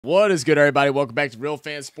What is good, everybody? Welcome back to Real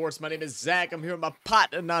Fan Sports. My name is Zach. I'm here with my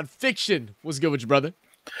partner, Nonpfixion. What's good with you, brother?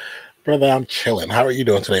 Brother, I'm chilling. How are you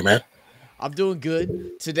doing today, man? I'm doing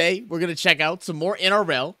good. Today, we're going to check out some more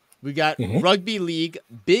NRL. We got Rugby League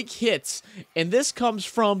big hits, and this comes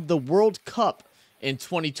from the World Cup in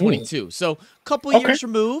 2022. So, a couple years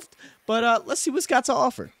removed, but let's see what's got to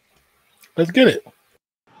offer. Let's get it.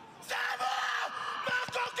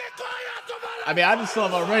 I mean, I just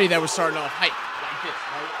love already that we're starting off hype like this,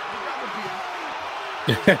 right?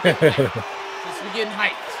 Just we getting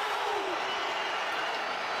hyped.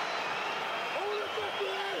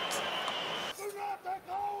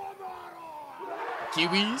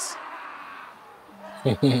 Kiwis.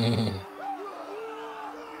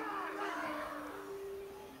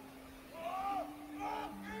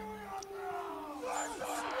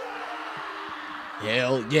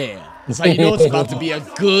 Hell yeah. That's how you know it's about to be a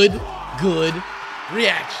good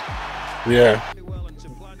reaction. Yeah.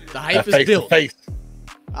 The hype is built. Face.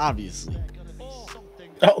 Obviously. Oh,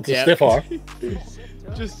 it's a stiff arm.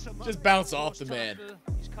 just bounce off the man.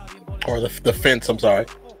 Or the fence, I'm sorry.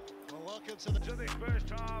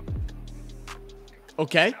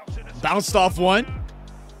 Okay. Bounced off one.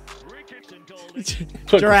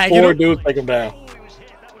 Took Dragging four him. dudes to take him down.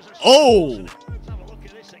 Oh.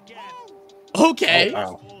 Okay. Oh,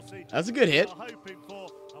 wow. That's a good hit.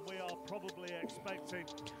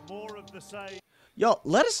 Yo,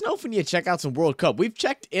 let us know if we need to check out some World Cup. We've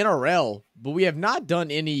checked NRL, but we have not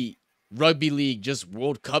done any Rugby League, just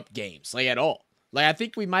World Cup games, like at all. Like, I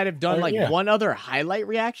think we might have done one other highlight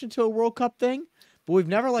reaction to a World Cup thing, but we've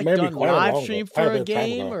never done live stream for a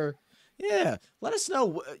game or let us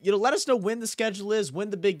know. Let us know when the schedule is, when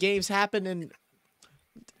the big games happen, and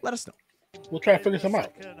let us know. We'll try to figure some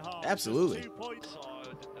out. Absolutely.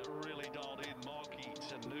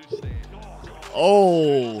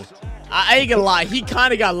 Oh, I ain't gonna lie. He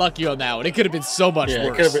kind of got lucky on that one. It could have been so much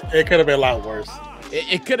worse. It could have been a lot worse.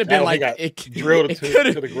 It could have been like it drilled to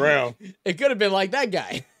the ground. It could have been like that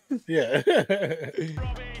guy. Yeah.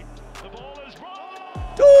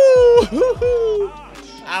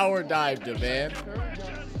 Power dived him, man.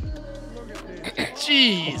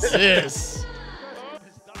 Jesus.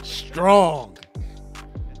 Strong.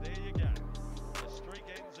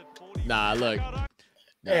 Nah, look.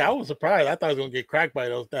 Hey, I was surprised. I thought he was gonna get cracked by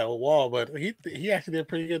that wall, but he actually did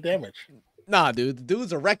pretty good damage. Nah, dude, the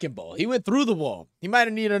dude's a wrecking ball. He went through the wall. He might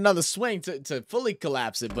have needed another swing to fully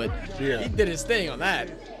collapse it, but he did his thing on that.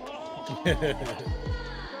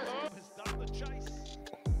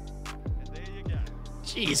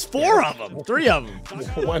 Jeez, 4 of them, 3 of them.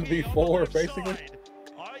 1v4, basically.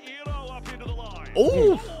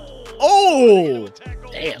 Oh, oh,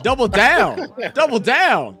 damn. Double down, double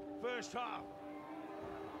down.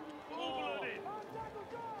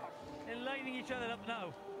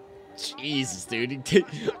 Jesus, dude.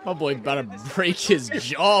 My boy about to break his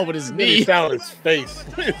jaw with his knee. He found his face.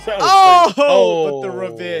 But the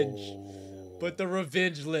revenge. But the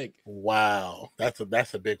revenge lick. Wow. That's a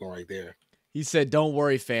big one right there. He said, "Don't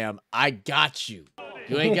worry, fam. I got you.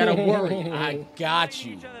 You ain't got to worry. I got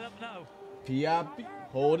you." P.I.P.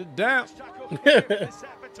 Hold it down.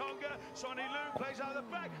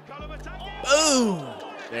 Boom.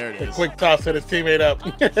 There it is. A quick toss to his teammate up.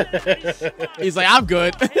 He's like, I'm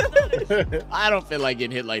good. I don't feel like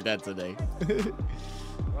getting hit like that today.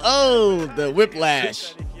 Oh, the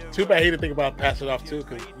whiplash. Too bad he didn't think about passing it off, too,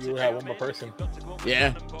 because you would have one more person.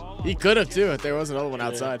 Yeah, he could have, too, if there was another one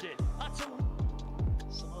outside.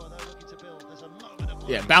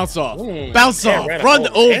 Yeah, bounce off. Bounce off. Run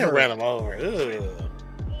over. Ran him over.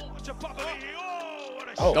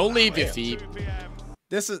 Oh, don't leave your feet.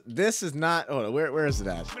 This is not. Hold on, where is it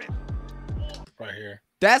at? Right here.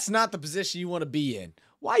 That's not the position you want to be in.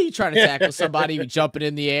 Why are you trying to tackle somebody jumping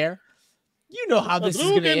in the air? You know how this is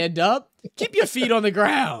going to end up. Keep your feet on the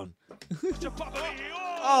ground.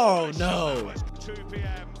 Oh no!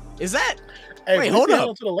 Is that? Hey, wait, hold up.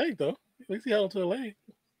 Held to the leg though. At least he held to the leg.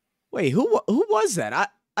 Wait, who was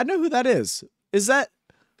that? I know who that is. Who's that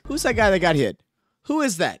guy that got hit? Who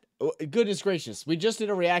is that? Goodness gracious! We just did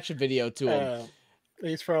a reaction video to him.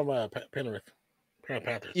 He's from Penrith.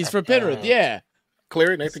 Panthers. He's from Penrith, yeah.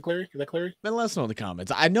 Cleary, Nathan Cleary? Is that Cleary? Man, let us know in the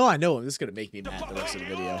comments. I know him. This is going to make me mad the rest of the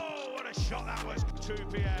video. What a shot that was. 2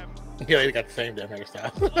 p.m. Yeah, they got the same damn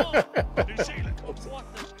hairstyle.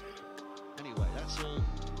 Anyway, that's all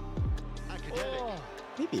academic.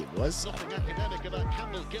 Maybe it was. Nothing academic about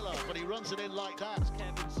Campbell Gillard, but he runs it in like that.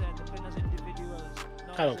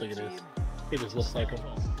 I don't think it is. He just looks like him.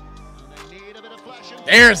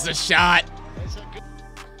 There's the shot.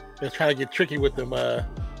 They're trying to get tricky with them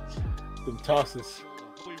tosses.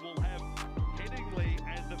 We will have Headingley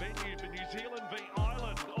and the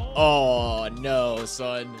Oh no,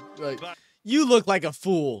 son. Like, you look like a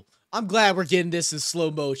fool. I'm glad we're getting this in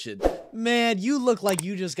slow motion. Man, you look like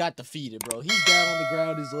you just got defeated, bro. He's down on the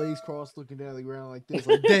ground, his legs crossed, looking down the ground like this.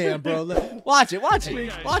 Like, damn, bro. Watch it. Watch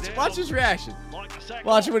his reaction.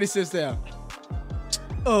 Watch it when he sits down.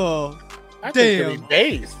 Oh, I damn. think he'll be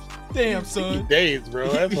dazed. Damn, son. He's dazed, bro.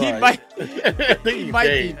 That's He might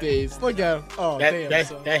be dazed. Look at him. Oh, damn,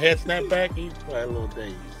 son. That head snap back, he's probably a little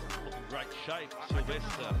dazed. Great shape,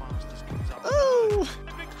 Sylvester. Oh.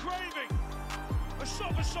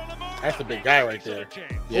 That's a big guy right there.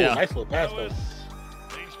 Yeah. Ooh, nice little pass, though.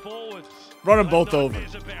 Run them both over.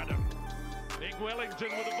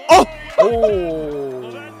 Oh!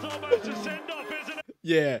 Oh!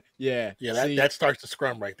 Yeah. That starts the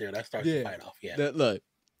scrum right there. That starts the fight off. Yeah. Look,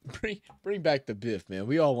 bring back the Biff, man.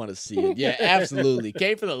 We all want to see it. Yeah, absolutely.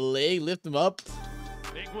 Came for the leg, lift him up.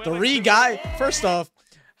 3 guy. First off,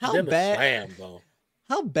 how bad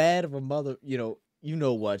of a mother, you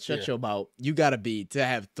know what? Shut your mouth. You gotta be to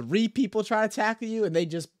have 3 people try to tackle you and they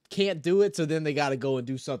just can't do it. So then they gotta go and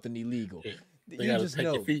do something illegal. Yeah. They you gotta just take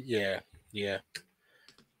know. your feet. Yeah.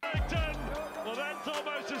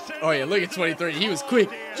 Oh yeah, look at 23. He was quick.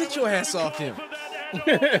 Get your ass off him. Where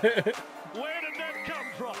did that come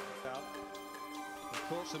from? The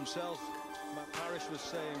courts themselves, Matt Parrish was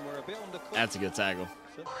saying, we're a bit undercooked. That's a good tackle.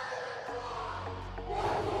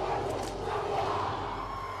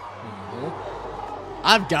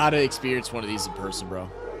 I've got to experience one of these in person, bro.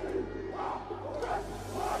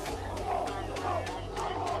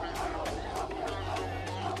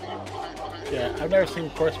 Yeah, I've never seen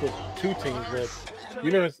course with 2 teams, but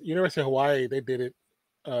University of Hawaii, they did it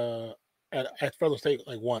at Federal State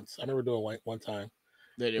like once. I remember doing one time.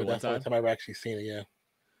 They did one That's the time? only time I've actually seen it, yeah.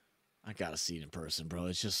 I got to see it in person, bro.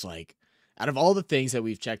 It's just like, out of all the things that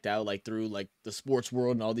we've checked out, like through like the sports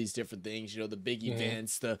world and all these different things, the big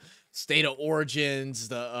events, the state of origins,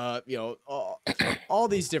 the all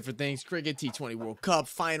these different things, cricket, T20 World Cup,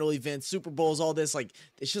 final events, Super Bowls, all this, like,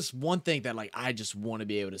 it's just one thing that like I just want to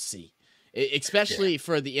be able to see, especially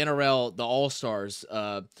for the NRL, the All-Stars,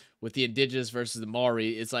 with the Indigenous versus the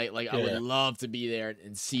Maori. It's like I would love to be there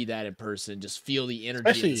and see that in person, just feel the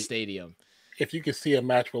energy in the stadium. If you can see a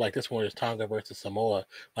match where like this one is Tonga versus Samoa,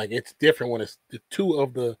 like it's different when it's the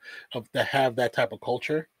 2 that have that type of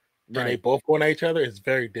culture, and they both going at each other. It's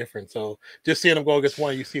very different. So just seeing them go against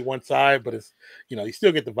one, you see one side, but it's you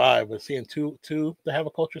still get the vibe. But seeing two that have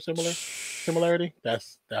a culture similarity,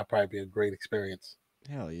 that'll probably be a great experience.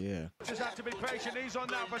 Hell yeah! Just have to be patient. He's on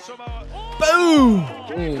now for Samoa. Boom! Oh,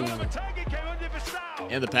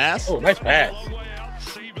 And the pass. Oh, nice pass.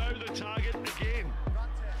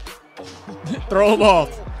 Throw him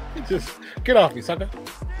off. Just get off me, sucker.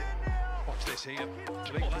 Watch this here.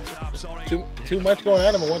 Too much going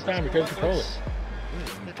at him at one time. He couldn't control it.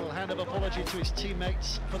 Little hand of apology to his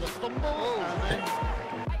teammates for the fumble. And then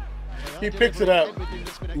He picks it up,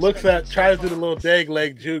 tries to do the little dag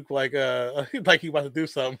leg juke like he about to do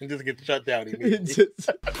something and just gets shut down immediately.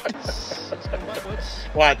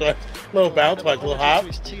 Watch, little bounce, watch, little hop.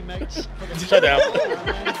 Shut down.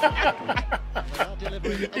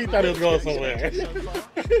 He thought he was going somewhere.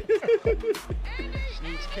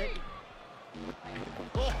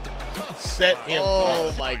 Set him Oh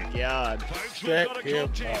up. my God. Set him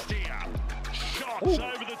up.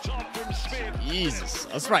 Jesus.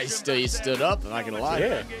 That's right. He stood up. I'm not going to lie.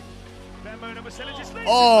 Yeah.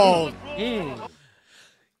 Oh.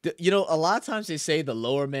 A lot of times they say the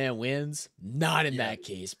lower man wins. Not in that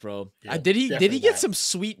case, bro. Yeah, did he get not. some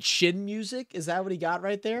sweet shin music? Is that what he got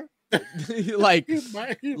right there? Look at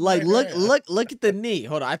the knee.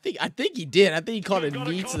 Hold on. I think he did. I think he caught a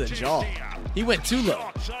knee to the jaw. He went too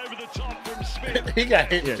low. He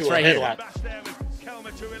got hit into a headlock.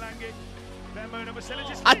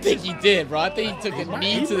 I think he did, bro. I think he took a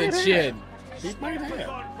knee to the chin. He might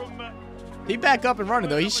have. He back up and running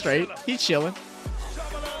though. He's straight. He's chilling.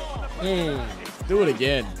 Do it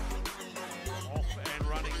again.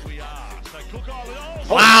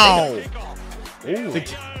 Wow.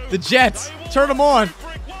 The Jets. Turn them on.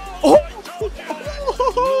 Oh,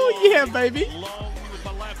 yeah, baby.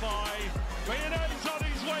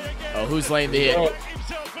 Oh, who's laying the hit?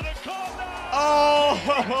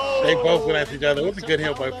 Oh. They both went at each other. It was a good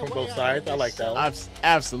hit from both sides. I like that one.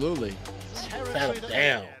 Absolutely. Sat him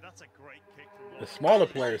down. The smaller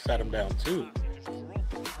players sat him down too.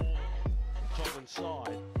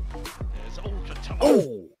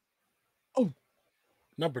 Oh.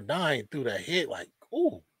 Number 9 threw that hit like,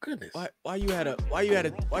 oh goodness. Why you had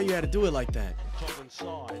to do it like that?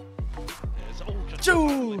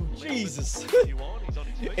 Jesus.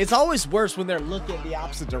 It's always worse when they're looking the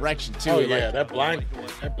opposite direction too. Oh yeah, that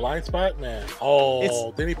blind spot, man.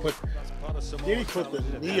 Oh, then he put the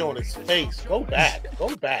knee on his face. Go back.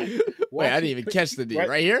 Wait, I didn't even catch the knee.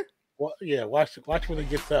 Right here? Well, yeah, watch when he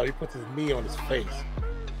gets out. He puts his knee on his face.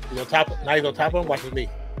 He's on top. Now he's on top of him. Watch his knee.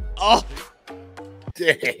 Oh,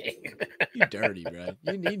 dang! You dirty, bro.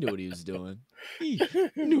 He knew what he was doing. He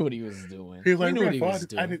knew what he was doing. He's like, he knew what he was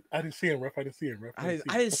doing. I didn't see him, ref. I didn't see him. I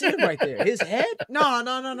didn't see him right there. His head? No.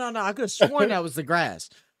 I could have sworn that was the grass.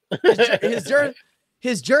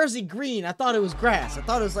 His jersey green. I thought it was grass. I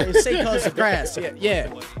thought it was like the same color as the grass.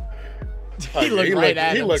 Yeah. He looked right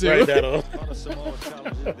at him.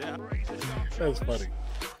 That's funny.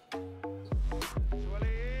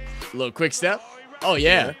 A little quick step. Oh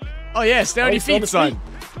yeah. Stay on your feet, son.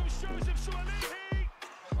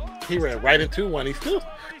 He ran right into one. He still,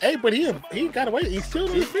 but he got away. He's still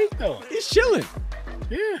on his feet though. He's chilling.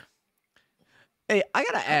 Yeah. Hey, I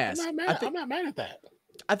gotta ask. I'm not mad at that.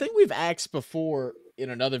 I think we've asked before in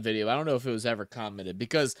another video. I don't know if it was ever commented,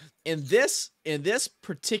 because in this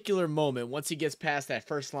particular moment, once he gets past that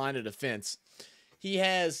first line of defense, he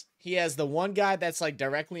has the one guy that's like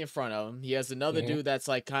directly in front of him. He has another dude that's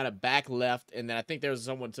like kind of back left, and then I think there's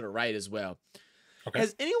someone to the right as well. Okay.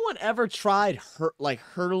 Has anyone ever tried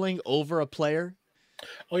hurdling over a player?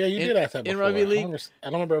 Oh yeah, you did ask that before. In rugby league. I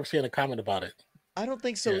don't remember ever seeing a comment about it. I don't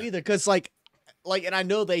think so either, because like, and I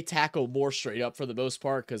know they tackle more straight up for the most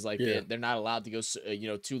part, because like they're not allowed to go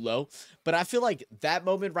too low. But I feel like that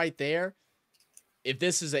moment right there, if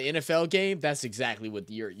this is an NFL game, that's exactly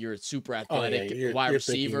what you're super athletic wide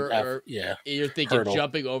receiver, you're thinking hurdle.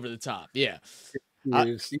 Jumping over the top. Yeah.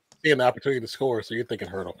 You're seeing the opportunity to score, so you're thinking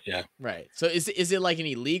hurdle. Yeah. Right. So is it like an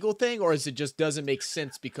illegal thing, or is it just doesn't make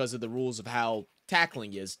sense because of the rules of how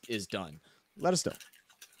tackling is done? Let us know.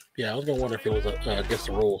 Yeah, I was gonna wonder if it was against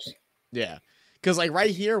the rules. Yeah. Because like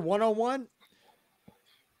right here, 1-on-1,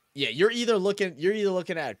 you're either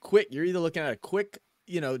looking at a quick,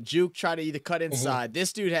 juke, try to either cut inside.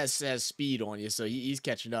 This dude has speed on you, so he's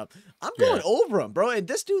catching up. I'm going over him, bro, and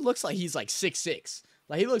this dude looks like he's like 6'6".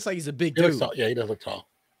 Like he looks like he's a big dude. He does look tall.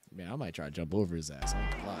 Man, I might try to jump over his ass. I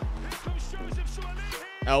don't lie.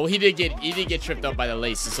 Oh, well, he did get tripped up by the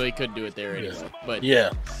laces, so he couldn't do it there anyway. But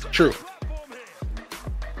yeah, true.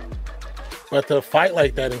 But to fight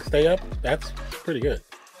like that and stay up, that's pretty good.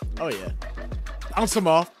 Oh, yeah. Bounce him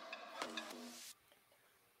off.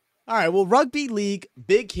 All right, well, Rugby League,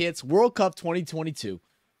 big hits, World Cup 2022.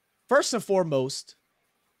 First and foremost,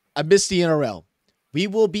 I missed the NRL. We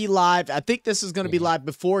will be live. I think this is going to be live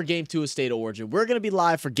before Game 2 of State of Origin. We're going to be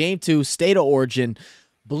live for Game 2, State of Origin.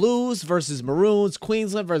 Blues versus Maroons,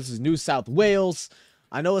 Queensland versus New South Wales.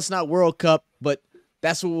 I know it's not World Cup, but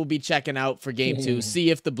that's what we'll be checking out for Game 2. See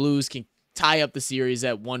if the Blues can tie up the series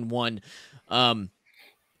at 1-1.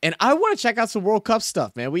 And I want to check out some World Cup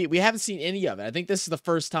stuff, man. We haven't seen any of it. I think this is the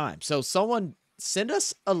first time. So someone send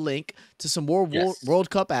us a link to some more World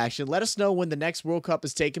Cup action. Let us know when the next World Cup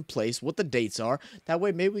is taking place, what the dates are. That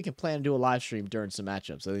way, maybe we can plan to do a live stream during some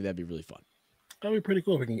matchups. I think that'd be really fun. That'd be pretty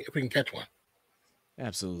cool if we can catch one.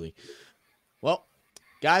 Absolutely. Well,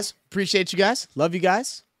 guys, appreciate you guys. Love you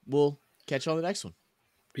guys. We'll catch you on the next one.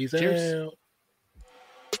 Peace Cheers. out.